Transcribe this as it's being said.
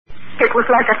It was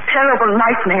like a terrible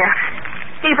nightmare.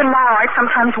 Even now, I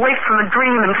sometimes wake from a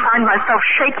dream and find myself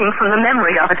shaking from the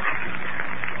memory of it.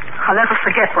 I'll never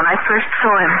forget when I first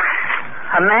saw him.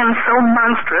 A man so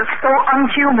monstrous, so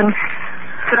unhuman,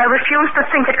 that I refused to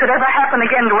think it could ever happen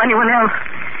again to anyone else.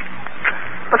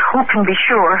 But who can be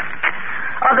sure?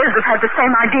 Others have had the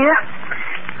same idea.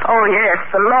 Oh, yes,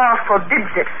 the law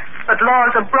forbids it, but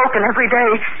laws are broken every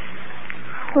day.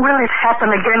 Will it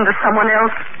happen again to someone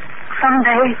else?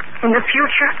 Someday, in the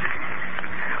future?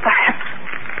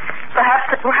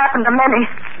 Perhaps it will happen to many.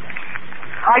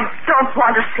 I don't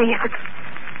want to see it.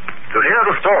 To hear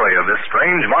the story of this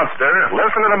strange monster,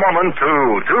 listen in a moment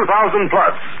to 2000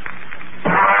 Plus.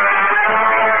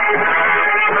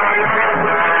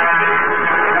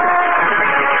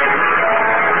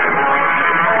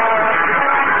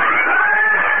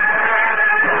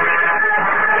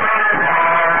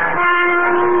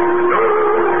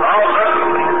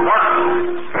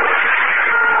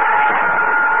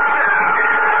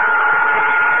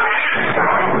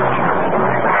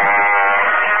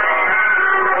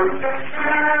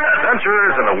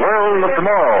 Adventures in the world of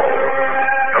tomorrow.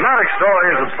 Dramatic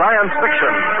stories of science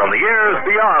fiction from the years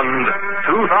beyond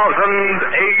 2000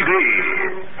 AD.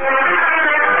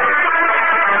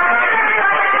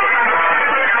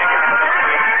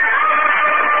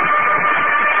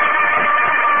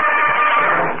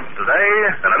 Today,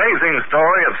 an amazing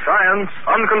story of science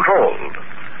uncontrolled.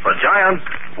 The giant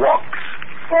walks.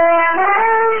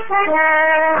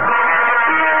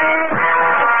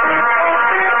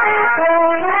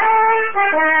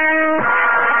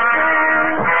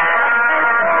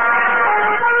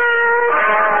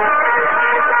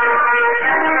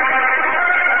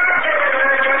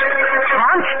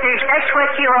 That's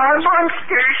what you are,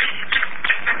 monsters.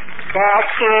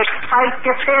 That's it. Fight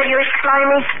to fill your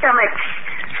slimy stomachs.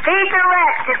 Feed the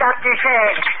rats, the doctor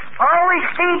said. Always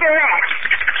feed the rats.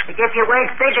 As if you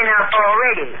weren't big enough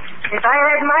already. If I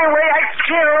had my way, I'd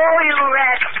kill all you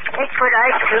rats. That's what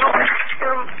I'd do.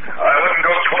 I wouldn't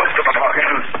go close to the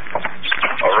Hawkins.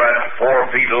 A rat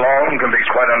 4 feet long can be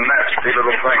quite a nasty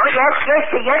little thing. Oh,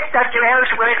 yes, Dr.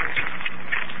 Ellsworth.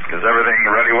 Is everything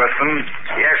ready, Weston?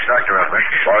 Yes, Dr. Ellsworth.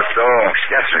 Barstow?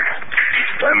 Yes, sir.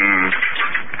 Then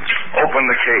open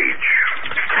the cage.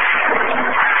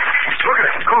 Look at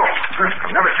it. Go.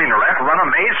 I've never seen a rat run a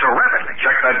maze so rapidly.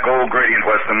 Check that gold gradient,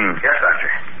 Weston. Yes,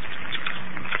 Doctor.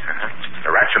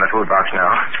 The rat's in the food box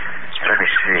now. Let me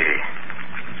see.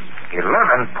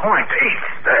 11.8.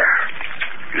 There.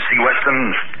 You see, Weston?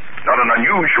 Not an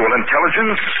unusual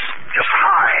intelligence, just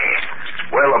high.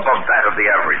 Well above that of the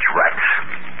average rat.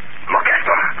 Look at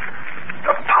them.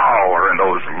 The power in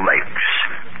those legs.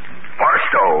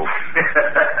 Barstow.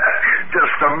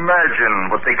 Just imagine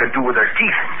what they could do with their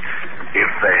teeth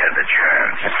if they had the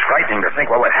chance. It's frightening to think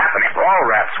what would happen if all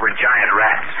rats were giant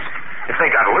rats. If they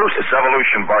got loose, It's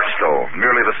evolution, Barstow.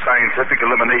 Merely the scientific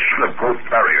elimination of growth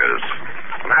barriers.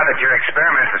 now that your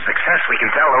experiment's a success, we can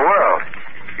tell the world.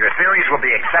 Your theories will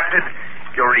be accepted.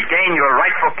 You'll regain your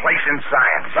rightful place in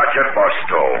science. Not yet,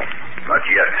 Barstow. Not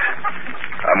yet.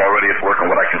 I'm already at work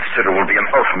on what I consider will be an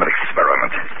ultimate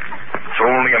experiment. It's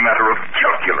only a matter of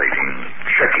calculating,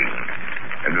 checking,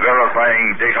 and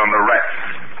verifying data on the rats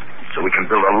so we can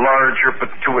build a larger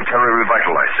pituitary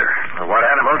revitalizer. Well, what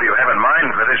animal do you have in mind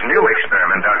for this new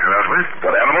experiment, Dr. Ellsworth?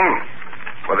 What animal?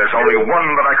 Well, there's only one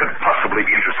that I could possibly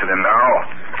be interested in now.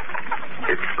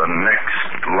 It's the next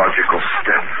logical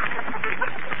step.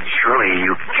 Surely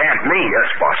you can't mean... Yes,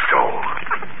 Barstow.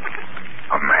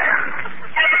 A man.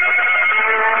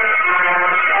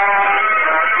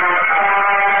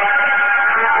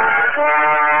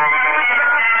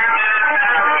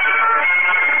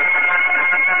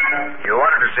 You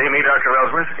wanted to see me, Dr.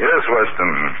 Ellsworth? Yes,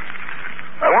 Weston.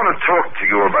 I want to talk to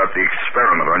you about the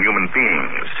experiment on human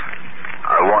beings.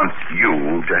 I want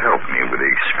you to help me with the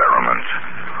experiment.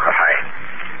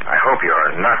 I hope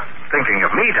you're not thinking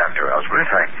of me, Dr. Ellsworth.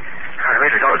 I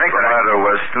really don't think that... What's the matter,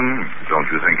 Weston? Don't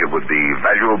you think it would be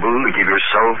valuable to give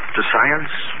yourself to science?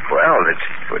 Well, it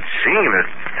would seem that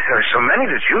there are so many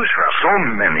to choose from. So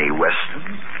many, Weston?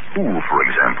 Who, for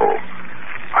example?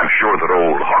 I'm sure that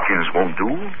old Hawkins won't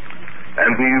do.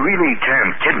 And we really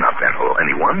can't kidnap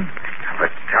anyone.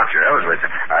 But, Dr. Ellsworth,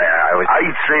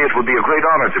 I'd say it would be a great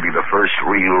honor to be the first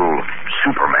real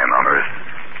Superman on Earth.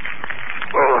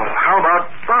 Well, how about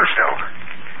Barstow?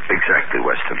 Exactly,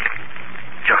 Weston.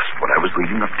 Just what I was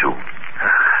leading up to.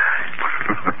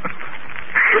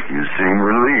 You seem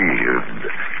relieved.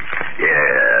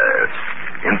 Yes.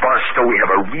 In Barstow, we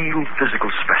have a real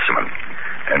physical specimen.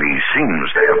 And he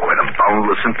seems to have quite a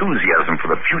boundless enthusiasm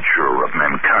for the future of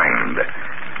mankind.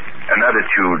 An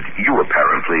attitude you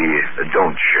apparently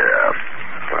don't share.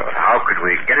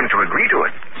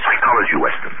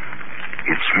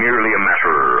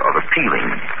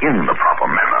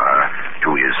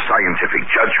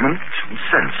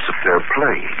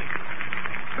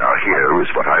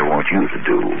 want you to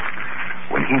do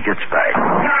when he gets back.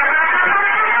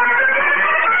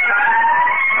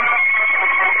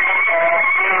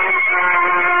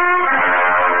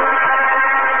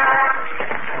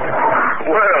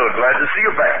 Well, glad to see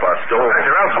you back, Barstow.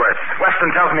 Dr. Ellsworth,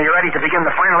 Weston tells me you're ready to begin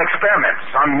the final experiments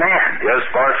on man. Yes,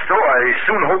 Barstow, I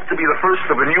soon hope to be the first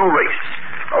of a new race.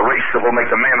 A race that will make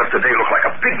the man of today look like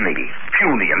a pygmy,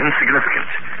 puny and insignificant.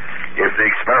 If the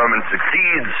experiment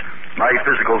succeeds, my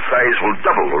physical size will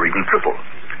double or even triple.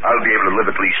 I'll be able to live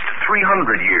at least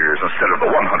 300 years instead of the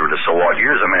 100 or so odd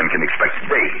years a man can expect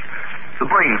today.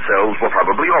 The brain cells will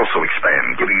probably also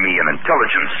expand, giving me an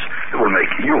intelligence that will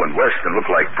make you and Weston look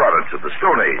like products of the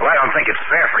Stone Age. Well, I don't think it's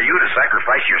fair for you to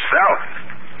sacrifice yourself.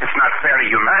 It's not fair to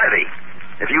humanity.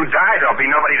 If you die, there'll be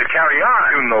nobody to carry on.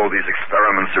 You know these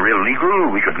experiments are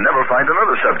illegal. We could never find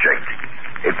another subject.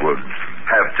 It would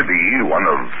have to be one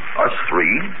of us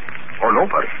three or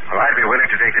nobody. Well, I'd be willing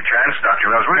to take the chance,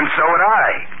 Dr. Ellsworth. And so would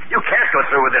I. You can't go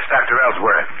through with this, Dr.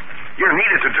 Ellsworth. You're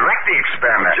needed to direct the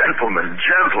experiment.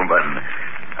 Gentlemen,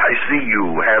 I see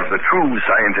you have the true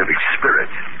scientific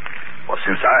spirit. Well,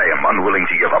 since I am unwilling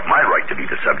to give up my right to be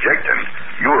the subject, and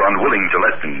you're unwilling to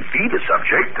let me be the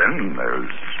subject, then there's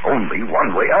only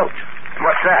one way out.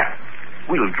 What's that?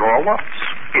 We'll draw lots,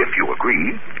 if you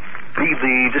agree. Leave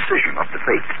the decision up to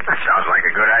fate. That sounds like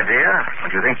a good idea.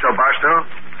 Don't you think so, Barstow?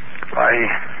 Why,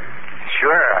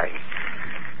 Sure, I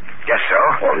guess so.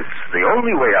 well, it's the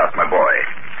only way out, my boy.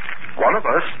 One of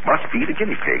us must be the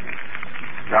guinea pig.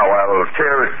 Now, I'll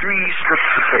tear 3 strips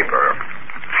of paper.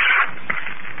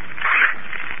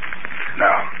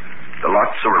 Now, the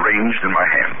lots are arranged in my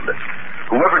hand.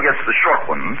 Whoever gets the short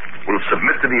one will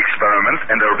submit to the experiment,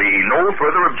 and there'll be no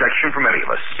further objection from any of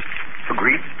us.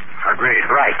 Agreed? Agreed.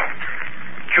 Right.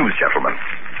 Choose, gentlemen.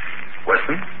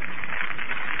 Weston?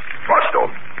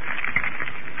 Barstow?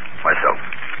 Myself.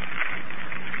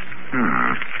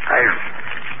 I've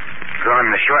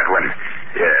drawn the short one.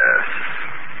 Yes.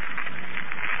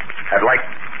 I'd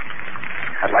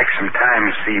like some time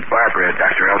to see Barbara,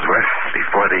 Dr. Ellsworth,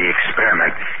 before the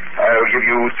experiment. I'll give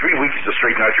you 3 weeks to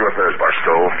straighten out your affairs,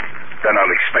 Barstow. Then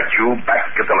I'll expect you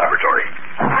back at the laboratory.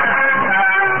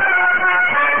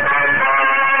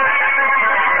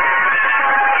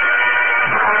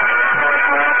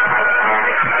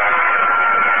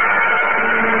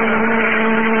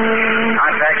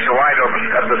 Contacts are wide open.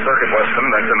 Cut the circuit, Weston.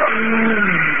 That's enough.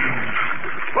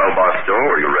 Well, Barstow,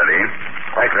 are you ready?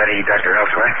 Quite ready, Dr.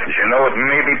 Ellsworth. As you know, it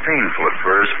may be painful at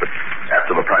first, but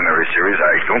after the primary series,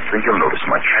 I don't think you'll notice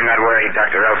much. I'm not worried,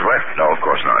 Dr. Ellsworth. No, of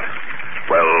course not.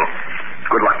 Well,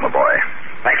 good luck, my boy.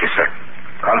 Thank you, sir.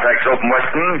 Contacts open,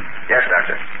 Weston? Yes,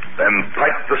 Doctor. Then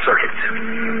pipe the circuit.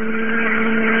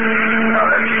 Now,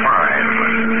 that's fine.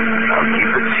 Now,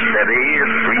 keep it steady at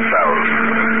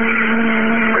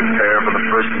 3,000. Prepare for the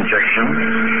first injection.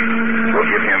 We'll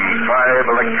give him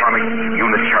 5 electronic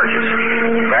unit charges.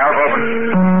 Valve open.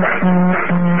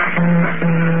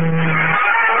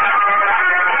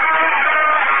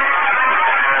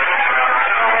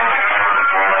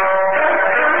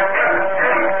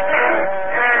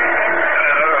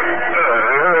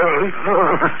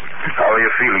 How are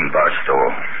you feeling, Barstow?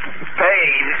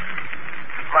 Pain.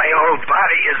 My whole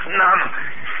body is numb.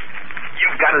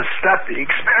 You've got to stop the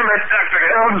experiment, Dr.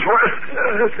 Ellsworth.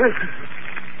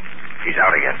 He's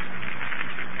out again.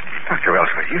 Dr.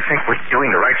 Ellsworth, you think we're doing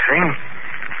the right thing?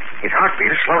 His heartbeat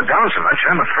has slowed down so much,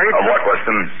 I'm afraid. What,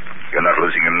 Weston? You're not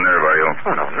losing a nerve, are you?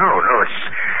 Oh, no. It's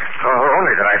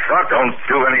only that I thought... Don't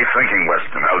do any thinking,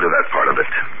 Weston. I'll do that part of it.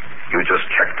 You just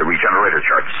check the regenerator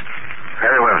charts.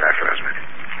 Very well, Dr. Ellsworth.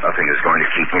 Nothing is going to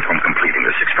keep me from completing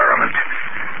this experiment.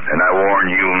 And I warn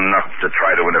you not to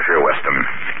try to interfere, Weston.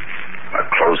 I'll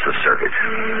close the circuit.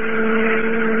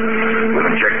 We'll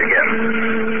inject again.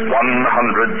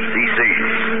 100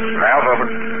 cc's. Valve open.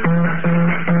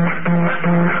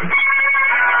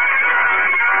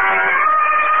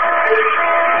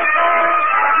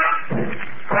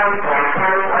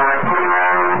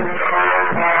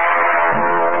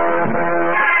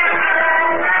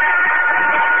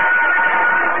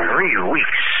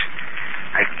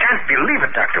 Believe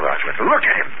it, Dr. Ellsworth. Look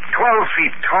at him. 12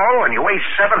 feet tall, and you weigh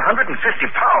 750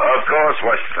 pounds. Of course,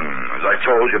 Weston. As I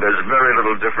told you, there's very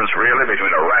little difference, really,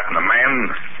 between a rat and a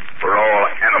man. We're all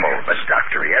animals. But,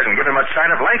 Doctor, he hasn't given much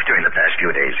sign of life during the past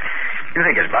few days. You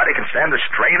think his body can stand the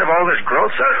strain of all this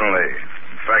growth? Certainly.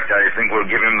 In fact, I think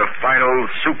we'll give him the final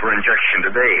super injection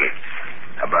today.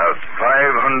 About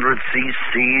 500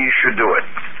 cc should do it.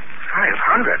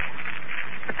 500?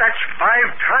 But that's 5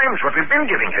 times what we've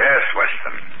been giving him. Yes,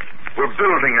 Weston. We're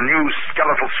building a new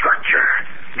skeletal structure.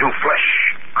 New flesh,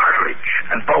 cartilage,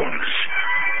 and bones.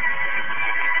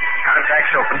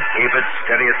 Contact's open. Keep it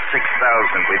steady at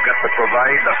 6,000. We've got to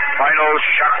provide the final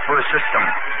shock for a system.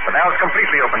 The valve's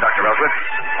completely open, Dr. Ellsworth.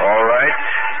 All right.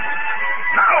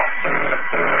 Now.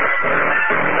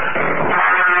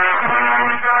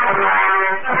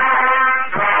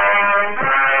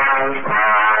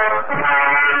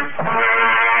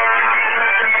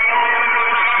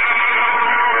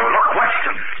 Look,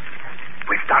 Weston.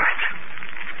 We've done it.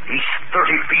 He's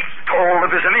 30 feet tall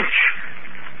if there's an inch.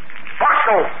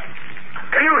 Barstow,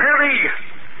 can you hear me?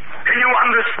 Can you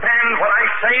understand what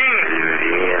I'm saying?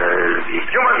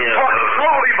 You must talk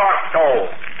slowly, Barstow.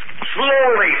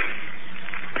 Slowly.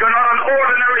 You're not an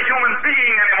ordinary human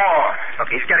being anymore. Look,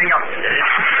 he's getting up.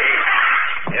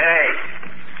 Hey,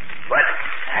 what's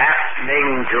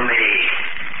happening to me?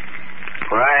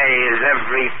 Why is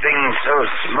everything so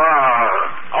small?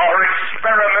 Our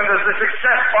experiment is a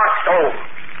success, Barstow.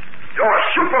 You're a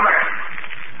Superman.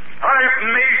 I've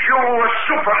made you a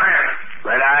Superman.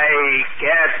 But I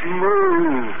can't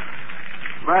move.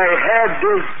 My head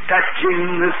is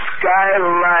touching the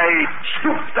skylight.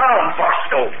 Stoop down,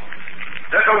 Barstow.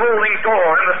 There's a rolling door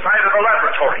in the side of the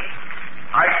laboratory.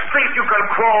 I think you can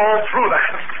crawl through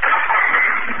that.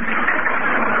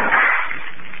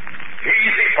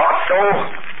 Easy,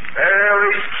 Barstow.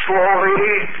 Very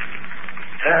slowly.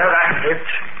 That's it.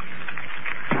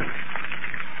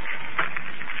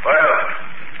 Well,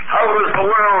 how does the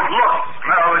world look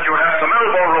now that you have some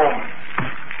elbow room?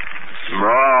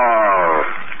 Small.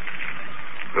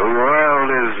 The world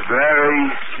is very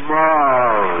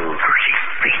small. 30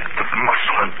 feet of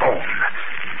muscle and bone.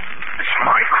 It's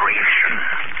my creation.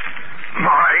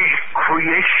 My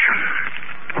creation.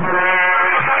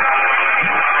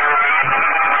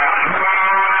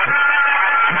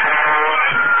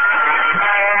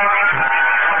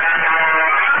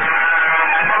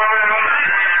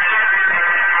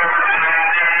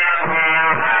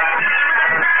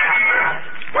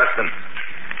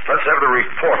 Let's have the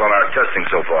report on our testing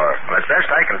so far. Well, as best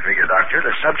I can figure, Doctor,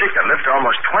 the subject can lift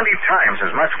almost 20 times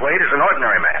as much weight as an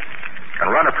ordinary man.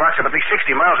 Can run approximately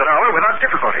 60 miles an hour without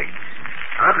difficulty.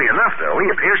 Oddly enough, though, he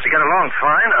appears to get along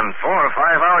fine on 4 or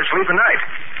 5 hours sleep a night.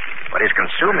 But he's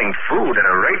consuming food at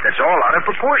a rate that's all out of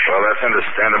proportion. Well, that's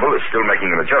understandable. It's still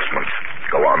making an adjustment.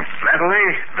 Go on. Mentally,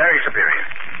 very superior.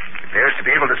 Appears to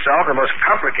be able to solve the most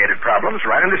complicated problems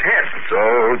right in his head. So,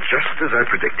 just as I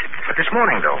predicted. But this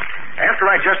morning, though,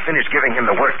 after I just finished giving him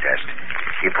the work test,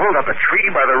 he pulled up a tree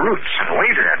by the roots and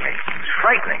waved it at me. It was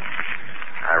frightening.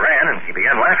 I ran, and he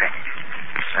began laughing.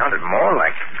 It sounded more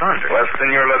like thunder.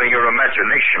 Weston, you're letting your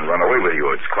imagination run away with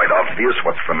you. It's quite obvious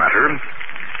what's the matter.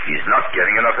 He's not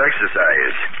getting enough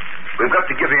exercise. We've got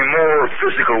to give him more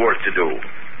physical work to do.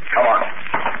 Come on.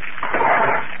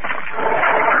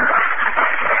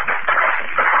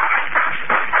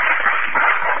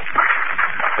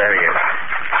 There he is.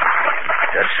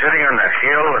 Just sitting on the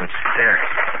hill and staring.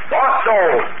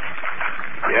 Barstow!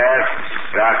 Yes,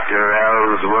 Dr.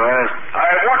 Ellsworth.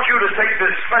 I want you to take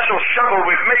this special shuttle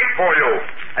we've made for you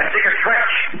and dig a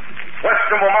trench.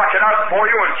 Weston will mark it out for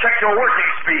you and check your working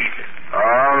speed.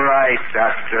 All right,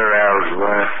 Dr.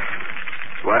 Ellsworth.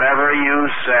 Whatever you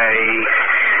say.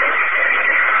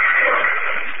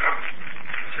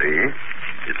 See?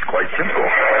 It's quite simple.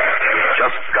 You've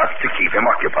just got to keep him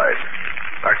occupied.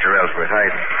 Dr. Ellsworth,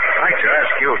 I'd like to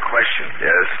ask you a question.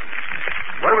 Yes?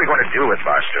 What are we going to do with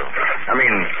Barstow? I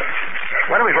mean,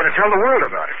 when are we going to tell the world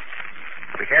about it?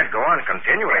 We can't go on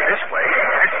continuing this way.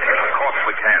 Of course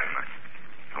we can.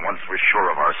 And once we're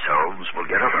sure of ourselves, we'll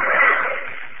get other men.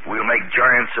 We'll make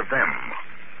giants of them.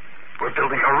 We're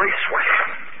building a race,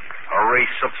 Weston. A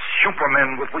race of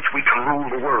supermen with which we can rule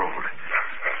the world.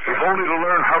 We've only to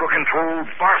learn how to control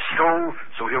Barstow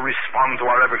so he'll respond to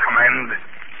our every command.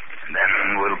 And then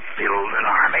we'll build an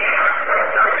army.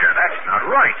 Doctor, that's not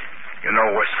right. You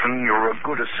know, Weston, you're a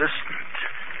good assistant.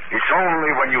 It's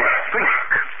only when you think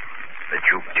that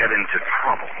you get into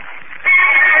trouble.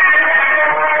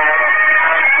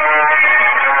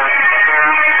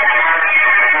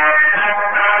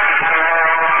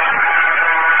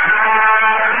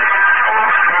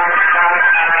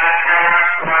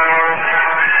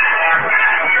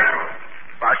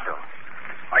 Barstow,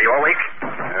 are you awake?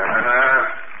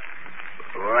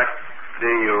 What do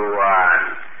you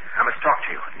want? I must talk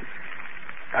to you.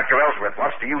 Dr. Ellsworth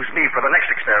wants to use me for the next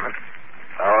experiment.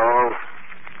 Oh,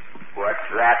 what's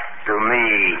that to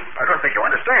me? I don't think you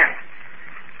understand.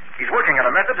 He's working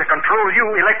on a method to control you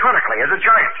electronically as a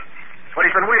giant. It's what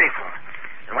he's been waiting for.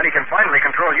 And when he can finally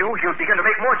control you, he'll begin to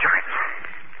make more giants.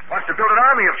 Wants to build an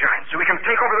army of giants so he can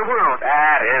take over the world.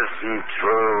 That isn't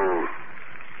true.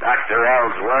 Dr.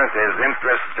 Ellsworth is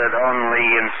interested only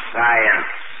in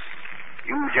science.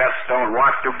 You just don't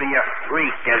want to be a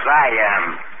freak as I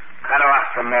am. Cut off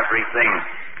from everything.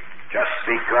 Just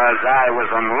because I was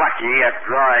unlucky at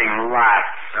drawing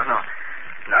lots. No.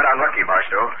 Not unlucky,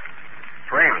 Barstow.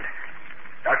 Framed.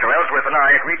 Dr. Ellsworth and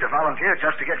I agreed to volunteer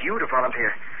just to get you to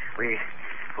volunteer. We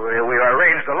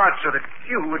arranged the lot so that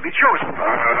you would be chosen.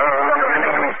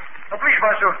 Now, please,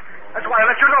 Barstow. That's why I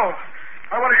let you know.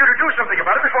 I wanted you to do something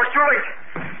about it before it's too late.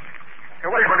 Now,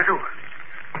 what are you going to do?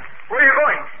 Where are you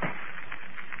going?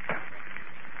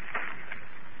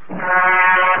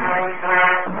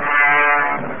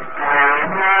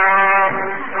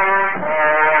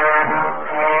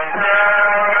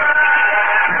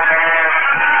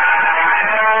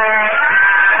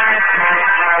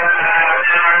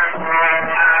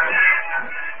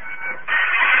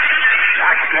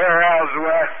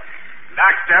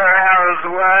 Dr.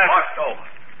 Ellsworth. Barstow,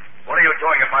 what are you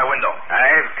doing at my window?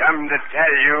 I've come to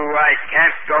tell you I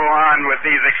can't go on with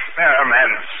these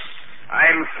experiments.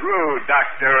 I'm through,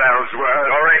 Dr. Ellsworth.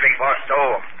 You're raving,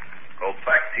 Barstow. Go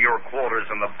back to your quarters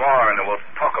in the barn and we'll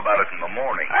talk about it in the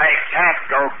morning. I can't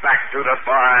go back to the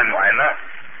barn. Why not?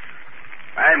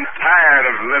 I'm tired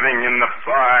of living in the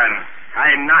barn.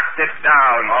 I knocked it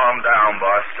down. Calm down,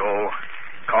 Barstow.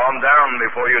 Calm down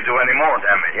before you do any more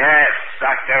damage. Yes,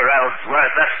 Dr.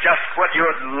 Ellsworth, that's just what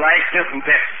you'd like, isn't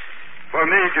it? For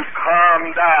me to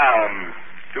calm down,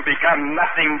 to become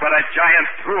nothing but a giant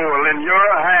tool in your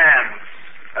hands,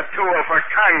 a tool for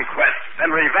conquest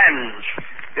and revenge.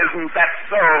 Isn't that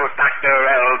so, Dr.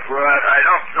 Ellsworth? I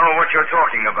don't know what you're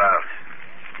talking about.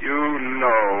 You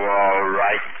know, all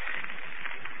right.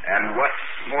 And what's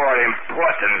more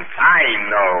important, I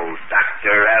know,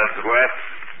 Dr. Ellsworth.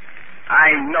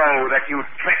 I know that you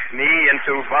tricked me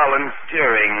into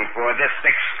volunteering for this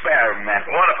experiment.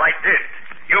 What if I did?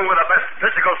 You were the best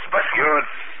physical specialist. You'd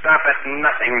stop at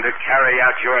nothing to carry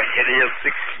out your hideous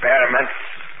experiments.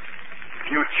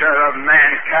 Future of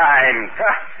mankind.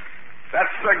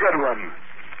 That's a good one.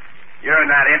 You're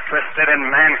not interested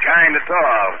in mankind at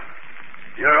all.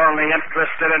 You're only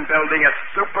interested in building a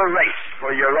super race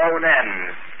for your own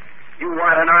ends. You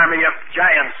want an army of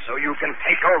giants so you can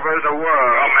take over the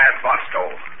world. You're mad,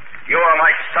 Barstow. You are my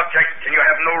subject, and you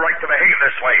have no right to behave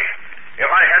this way. If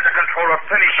I had the control of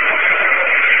finish...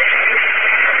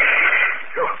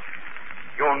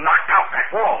 You knocked out that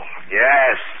wall.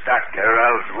 Yes, Dr.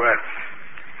 Ellsworth.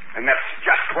 And that's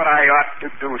just what I ought to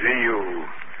do to you.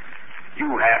 You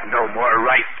have no more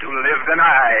right to live than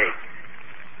I.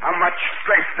 How much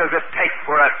strength does it take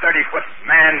for a 30-foot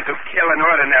man to kill an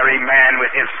ordinary man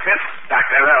with his fist,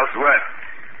 Dr. Ellsworth?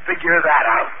 Figure that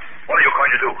out. What are you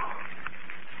going to do?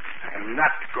 I'm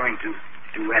not going to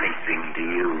do anything to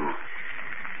you.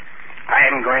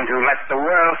 I'm going to let the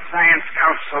World Science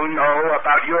Council know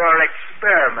about your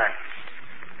experiments.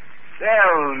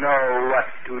 They'll know what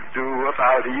to do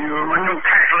about you. But you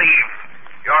can't leave.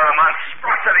 You're a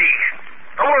monstrosity.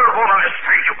 The world won't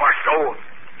understand you, Barstow.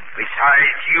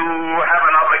 Besides, you have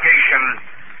an obligation.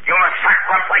 You must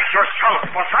sacrifice yourself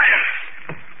for science.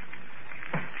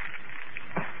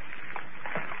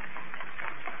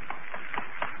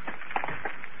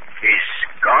 He's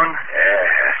gone?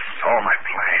 Yes, all my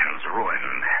plans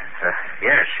ruined.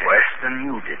 Yes. Weston,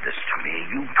 you did this to me.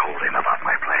 You told him about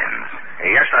my plans.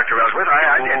 Yes, Dr. Ellsworth,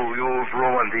 I did. You've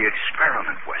ruined the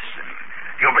experiment, Weston.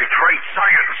 You betrayed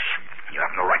science. You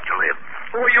have no right to live.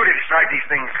 Who are you to decide these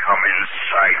things? Come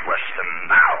inside, Weston,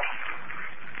 now.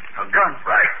 A gun?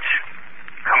 Right.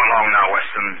 Come along now,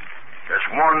 Weston. There's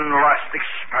one last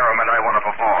experiment I want to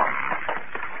perform.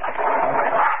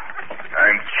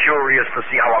 I'm curious to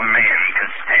see how a man can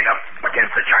stand up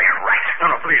against a giant rat.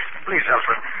 No, please,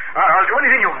 Ellsworth. I'll do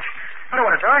anything you want. I don't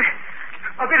want to die.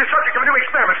 I'll be the subject of a new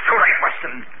experiment. Too late,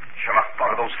 Weston. Should have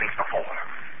thought of those things before.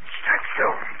 Stand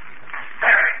still.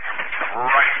 There.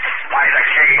 Right by the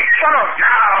cage. Shut up.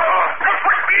 Now. Don't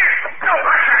push me in. No,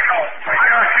 I can't go. By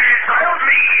your hands, I'll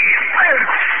leave.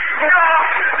 No.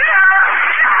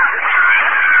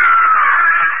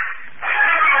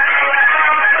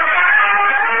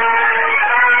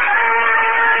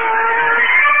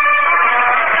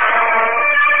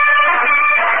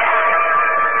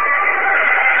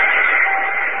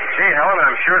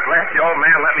 I'm sure glad the old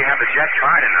man let me have the jet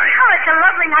try tonight. Oh, it's a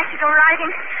lovely night to go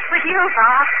riding with you,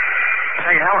 Bob.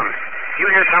 Say, Helen, you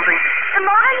hear something? The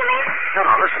motor, you mean? No,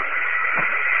 listen.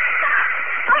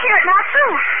 I hear it now,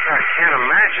 too. I can't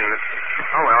imagine it.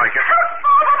 Oh, well, I guess...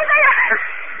 Oh, over there.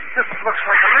 This looks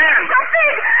like a man. So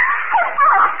big.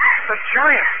 Oh. It's a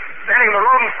giant standing in the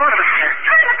road in front of us.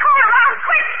 Turn the car around,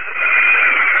 quick.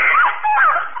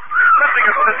 Nothing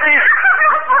is to see it.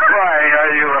 Why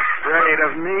are you afraid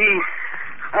of me?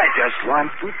 I just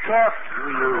want to talk to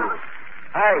you.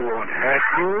 I won't hurt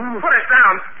you. Put us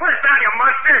down. Put us down, you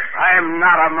monster. I am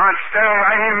not a monster.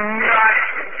 I am not.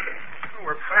 Oh,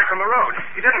 we're back on the road.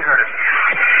 He didn't hurt us.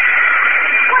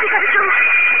 What are you going to do?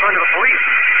 Going to the police.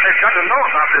 They've got to know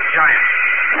about this giant.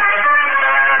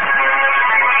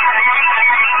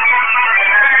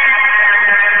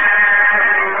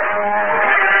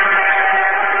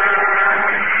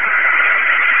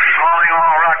 Calling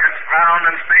all rockets, ground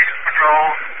and space patrol.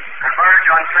 Converge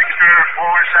on Trickster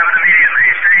 47 immediately.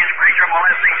 Strange creature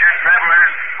molesting jet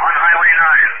travelers on Highway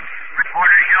 9.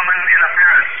 Reported human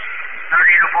interference.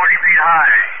 30 to 40 feet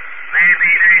high. May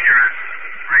be dangerous.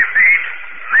 Repeat,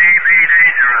 may be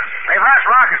dangerous. They've lost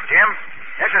rockets, Jim.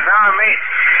 This is our meet.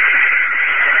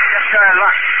 Just our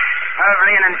luck.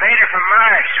 Probably an invader from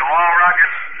Mars. To all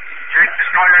rockets, check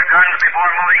destroyer guns before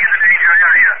moving in the danger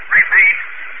area. Repeat,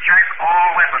 check all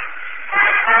weapons.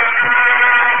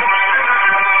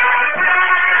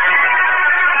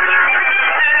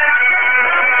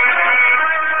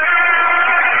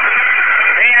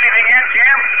 See anything yet,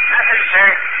 Jim? Nothing, sir.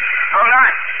 Hold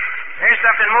on. There's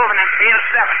something moving in field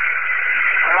 7.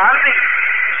 Well, I'll be.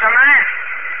 It's a man.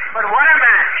 But what a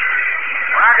man.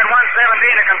 Rocket 117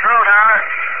 to control tower.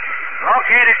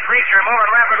 Located creature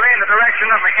moving rapidly in the direction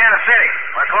of Mechanic City.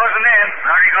 We're closing in.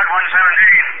 Very good,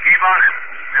 117. Keep on it.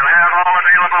 We'll have all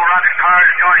available rocket cars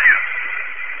join you.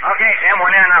 Okay, Jim,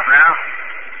 we're near enough now.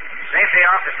 Safety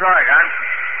off destroyer gun.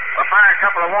 We'll fire a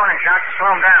couple of warning shots to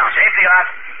slow him down. Safety off.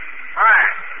 Fire.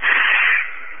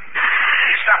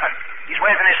 He's stopping. He's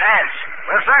waving his hands.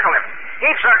 We'll circle him.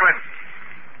 Keep circling.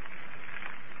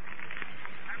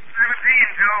 17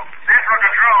 to Central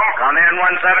Control. Come in,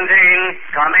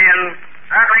 117. Come in.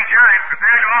 Circling giant.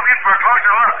 Prepare to move in for a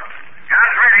closer look.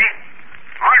 Guns ready.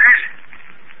 Orders.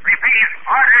 Repeat.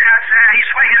 Orders. He's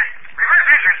swinging. Reverse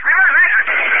entrance. Reverse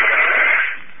entrance.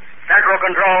 Central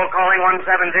Control calling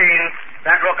 117.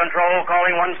 Central Control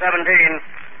calling 117.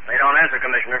 They don't answer,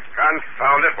 Commissioner.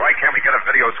 Confound it. Why can't we get a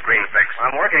video screen fix?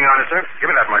 I'm working on it, sir. Give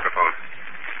me that microphone.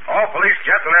 All police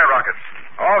jets and air rockets.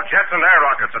 All jets and air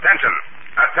rockets. Attention.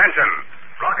 Attention.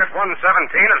 Rocket 117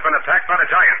 has been attacked by the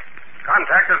giant.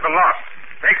 Contact has been lost.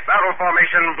 Take battle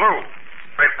formation blue.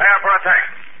 Prepare for attack.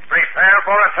 Prepare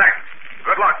for attack.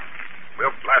 Good luck.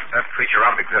 We'll blast that creature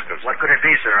out of existence. What could it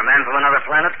be, sir? A man from another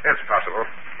planet? It's possible.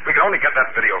 We can only get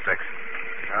that video fixed.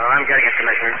 Oh, I'm getting it,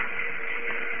 Commissioner.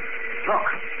 Look.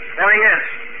 There he is.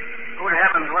 Good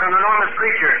heavens, what an enormous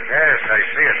creature. Yes, I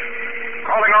see it.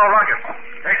 Calling all rockets.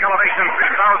 Take elevation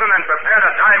 3,000 and prepare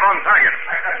to dive on target.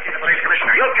 I've got to see the police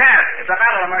commissioner. You can't. It's a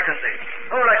battle emergency.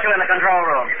 Who let you in the control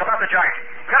room? It's about the giant.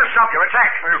 We've got to stop your attack.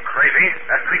 Are you crazy?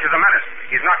 That creature's a menace.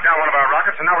 He's knocked down one of our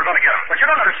rockets, and now we're going to get him. But you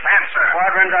don't understand, sir.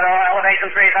 Squadrons at elevation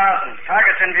 3,000.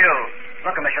 Targets in view.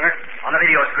 Look, Commissioner, on the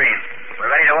video screen. We're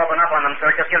ready to open up on them,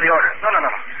 sir. Just give the order. No.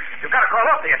 You've got to call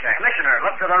off the attack. Commissioner,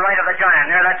 look to the right of the giant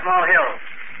near that small hill.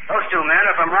 Those two men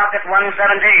are from Rocket 117.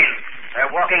 They're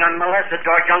walking unmolested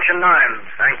toward Junction 9.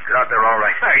 Thank God they're all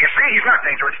right. There, you see, he's not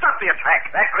dangerous. Stop the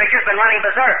attack. That creature's been running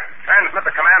berserk. Transmit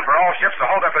the command for all ships to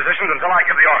hold their positions until I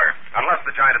give the order. Unless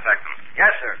the giant attacks them.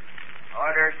 Yes, sir.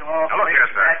 Orders to all. Now, look here,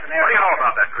 sir. What do you know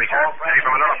about that creature? Is he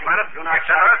from another planet? Et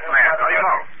cetera? Man, how do you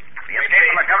know? He escaped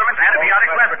from a government antibiotic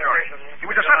laboratory. He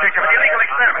was a subject of an illegal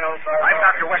experiment. I'm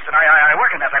Dr. Weston. I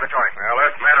work in that laboratory. Well,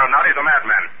 Earth man or not, he's a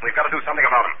madman. We've got to do something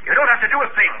about him. You don't have to do a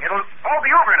thing. It'll all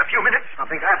be over in a few minutes.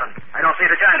 Something's happened. I don't see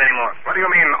the giant anymore. What do you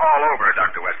mean, all over,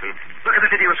 Dr. Weston? Look at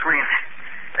the video screen.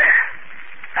 There.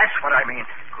 That's what I mean.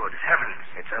 Good heavens.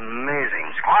 It's amazing.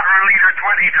 Squadron Leader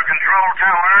 20 to Control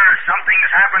Tower.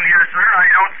 Something's happened here, sir. I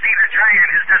don't see the giant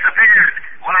has disappeared.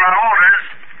 What are our orders?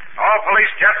 All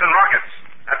police jets and rockets.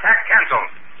 Attack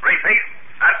canceled. Repeat.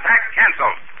 Attack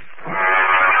canceled.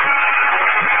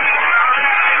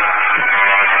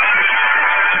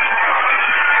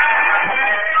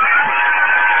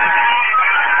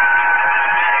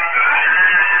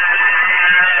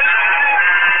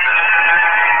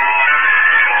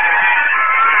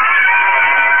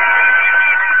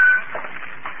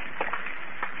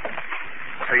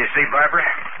 So you see, Barbara,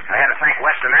 I had to thank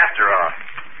Weston after all.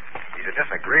 He's a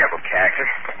disagreeable character,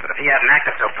 but if he hadn't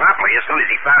acted so promptly as soon as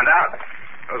he found out,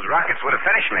 those rockets would have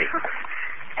finished me.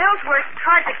 Ellsworth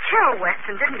tried to kill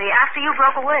Weston, didn't he, after you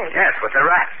broke away? Yes, with the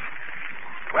rats.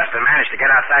 Weston managed to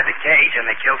get outside the cage, and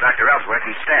they killed Dr. Ellsworth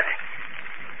instead.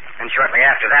 And shortly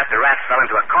after that, the rats fell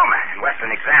into a coma, and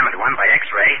Weston examined one by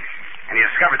X-ray, and he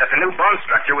discovered that the new bone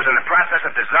structure was in the process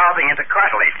of dissolving into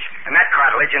cartilage, and that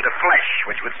cartilage into flesh,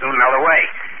 which would soon melt away.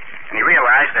 And he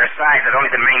realized their size had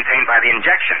only been maintained by the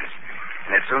injections,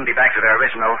 and they'd soon be back to their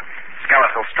original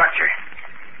skeletal structure.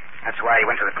 That's why he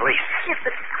went to the police. Yes,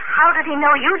 but how did he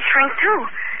know you'd shrink, too?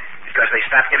 Because they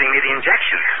stopped giving me the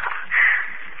injections.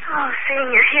 Oh, seeing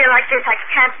you here like this, I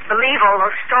can't believe all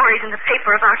those stories in the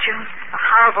paper about you. A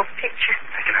horrible picture.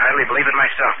 I can hardly believe it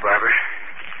myself, Barbara.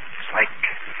 It's like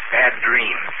a bad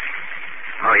dream.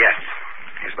 Oh, yes.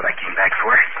 Here's what I came back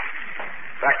for.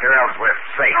 Dr. Ellsworth's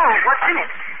safe. Oh, what's in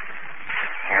it?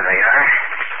 Here they are.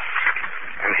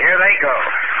 And here they go.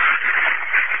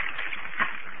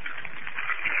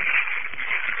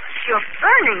 You're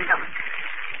burning them.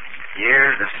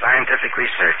 Years of scientific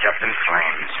research up in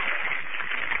flames.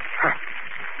 Huh.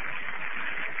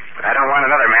 But I don't want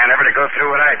another man ever to go through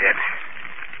what I did.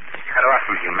 Cut off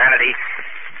from humanity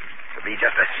to be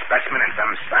just a specimen in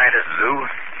some scientist's zoo.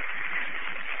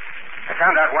 I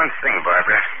found out one thing,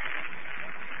 Barbara.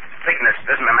 Thickness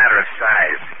isn't a matter of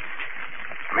size.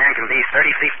 A man can be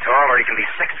 30 feet tall or he can be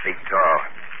 6 feet tall.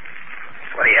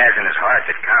 It's what he has in his heart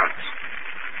that counts.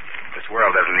 This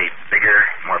world doesn't need bigger,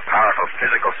 more powerful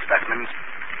physical specimens.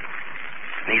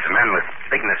 It needs men with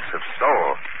bigness of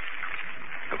soul,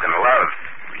 who can love,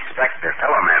 respect their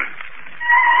fellow men.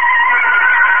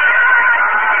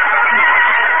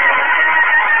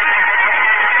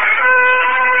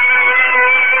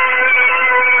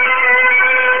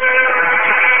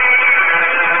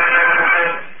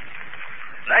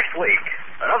 Next week,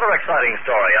 another exciting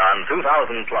story on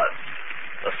 2000 Plus.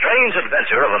 The strange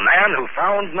adventure of a man who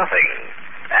found nothing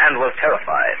and was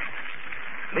terrified.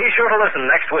 Be sure to listen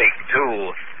next week to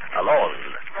Alone.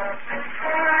 2000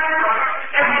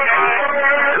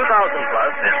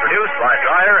 Plus is produced by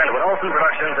Dreyer and Wilson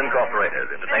Productions Incorporated.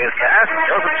 In today's cast,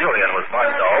 Joseph Julian was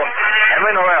Barstow,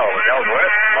 Henry Norrell was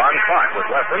Ellsworth, Ron Clark was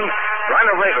Weston,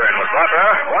 Bryna Rayburn was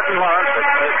Barbara, Wharton Lawrence was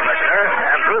the police commissioner,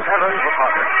 and Bruce Evans was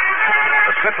Parker.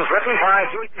 The script was written by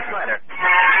Julie Snyder.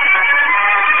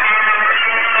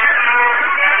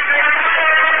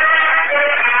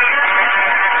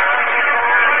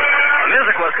 The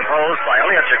music was composed by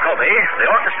Elliot Jacoby, the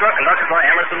orchestra conducted by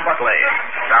Emerson Buckley.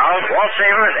 Sound, Walt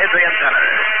Shaver and Adrian Tanner.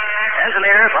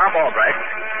 Engineer, Bob Albrecht.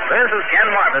 This is Ken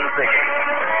Marvin speaking.